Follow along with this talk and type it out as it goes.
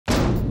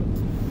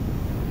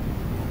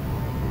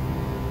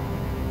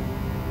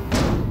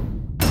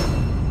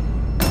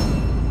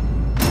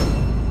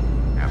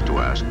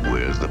ask,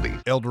 where's the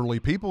beef? Elderly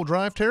people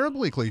drive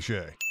terribly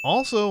cliche.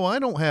 Also, I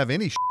don't have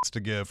any shits to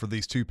give for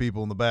these two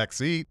people in the back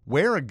seat.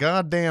 Wear a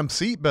goddamn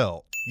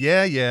seatbelt.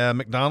 Yeah,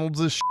 McDonald's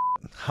is shit.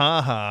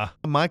 Ha ha.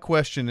 My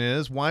question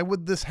is, why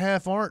would this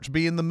half arch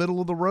be in the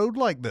middle of the road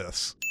like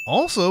this?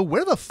 Also,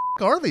 where the f***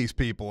 are these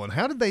people and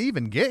how did they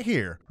even get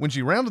here? When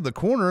she rounded the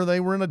corner, they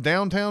were in a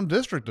downtown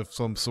district of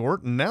some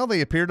sort, and now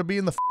they appear to be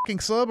in the f***ing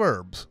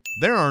suburbs.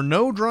 There are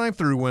no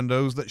drive-through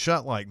windows that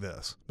shut like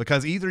this,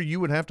 because either you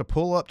would have to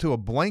pull up to a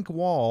blank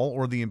wall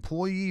or the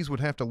employees would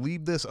have to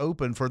leave this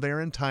open for their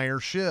entire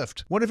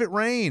shift. What if it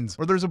rains?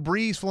 Or there's a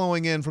breeze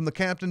flowing in from the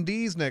Captain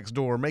D's next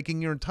door,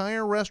 making your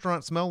entire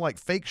restaurant smell like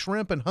fake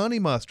shrimp and honey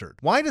mustard?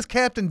 Why does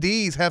Captain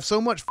D's have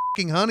so much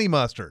f***ing honey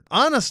mustard?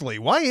 Honestly,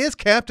 why is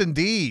Captain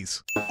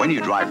D's? When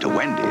you drive to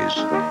Wendy's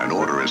and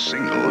order a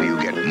single,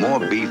 you get more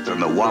beef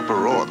than the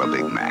Whopper or the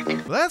Big Mac.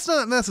 That's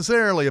not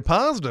necessarily a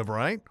positive,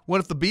 right?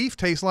 What if the beef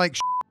tastes like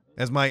shit?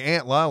 As my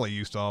Aunt Lolly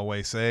used to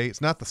always say,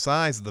 it's not the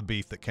size of the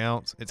beef that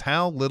counts, it's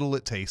how little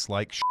it tastes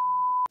like shit.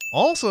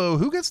 Also,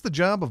 who gets the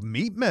job of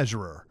meat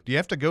measurer? Do you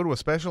have to go to a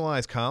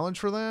specialized college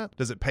for that?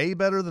 Does it pay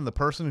better than the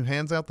person who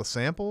hands out the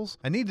samples?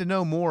 I need to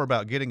know more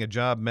about getting a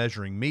job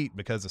measuring meat,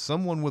 because as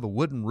someone with a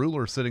wooden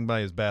ruler sitting by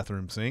his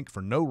bathroom sink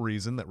for no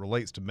reason that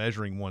relates to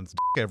measuring one's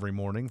dick every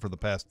morning for the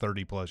past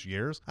 30 plus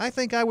years, I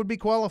think I would be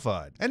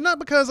qualified. And not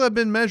because I've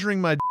been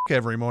measuring my dick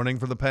every morning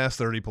for the past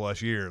 30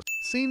 plus years.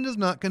 Scene does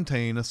not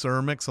contain a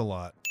Sir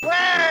Mix-a-Lot.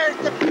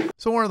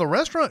 So are the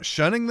restaurants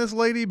shunning this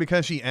lady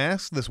because she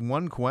asked this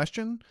one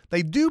question?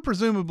 They do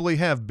presumably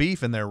have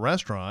beef in their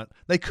restaurant.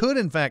 They could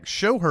in fact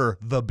show her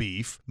the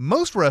beef.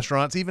 Most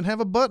restaurants even have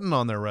a button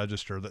on their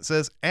register that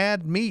says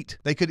add meat.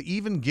 They could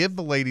even give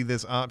the lady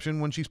this option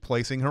when she's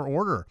placing her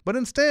order. But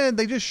instead,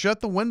 they just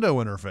shut the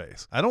window in her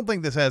face. I don't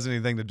think this has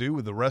anything to do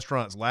with the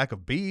restaurant's lack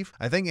of beef.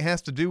 I think it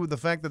has to do with the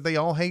fact that they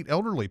all hate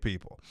elderly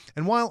people.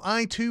 And while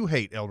I too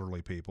hate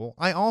elderly people,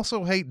 I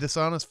also hate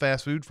dishonest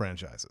fast food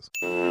franchises.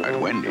 At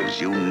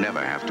Wendy's, you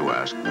never have to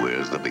ask,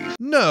 where's the beef?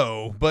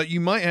 No, but you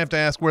might have to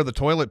ask where the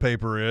toilet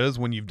paper is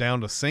when you've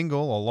downed a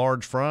single, a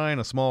large fry, and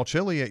a small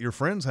chili at your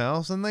friend's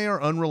house and they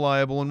are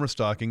unreliable in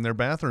restocking their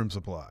bathroom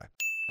supply.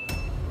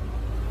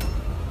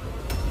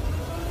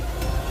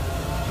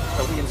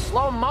 Are we in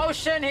slow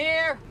motion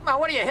here? Come on,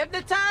 what are you,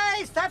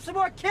 hypnotized? Have some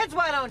more kids,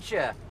 why don't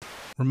you?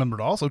 Remember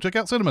to also check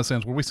out Cinema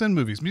Sense, where we send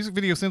movies, Music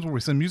Video Sense, where we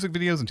send music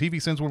videos, and TV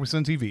Sense, where we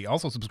send TV.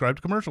 Also subscribe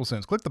to Commercial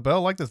Sense. Click the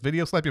bell, like this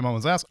video, slap your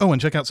mama's ass. Oh, and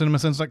check out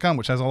CinemaSense.com,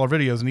 which has all our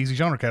videos and easy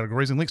genre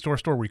categories and links to our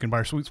store where you can buy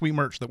our sweet, sweet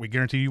merch that we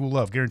guarantee you will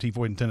love. Guaranteed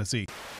void in Tennessee.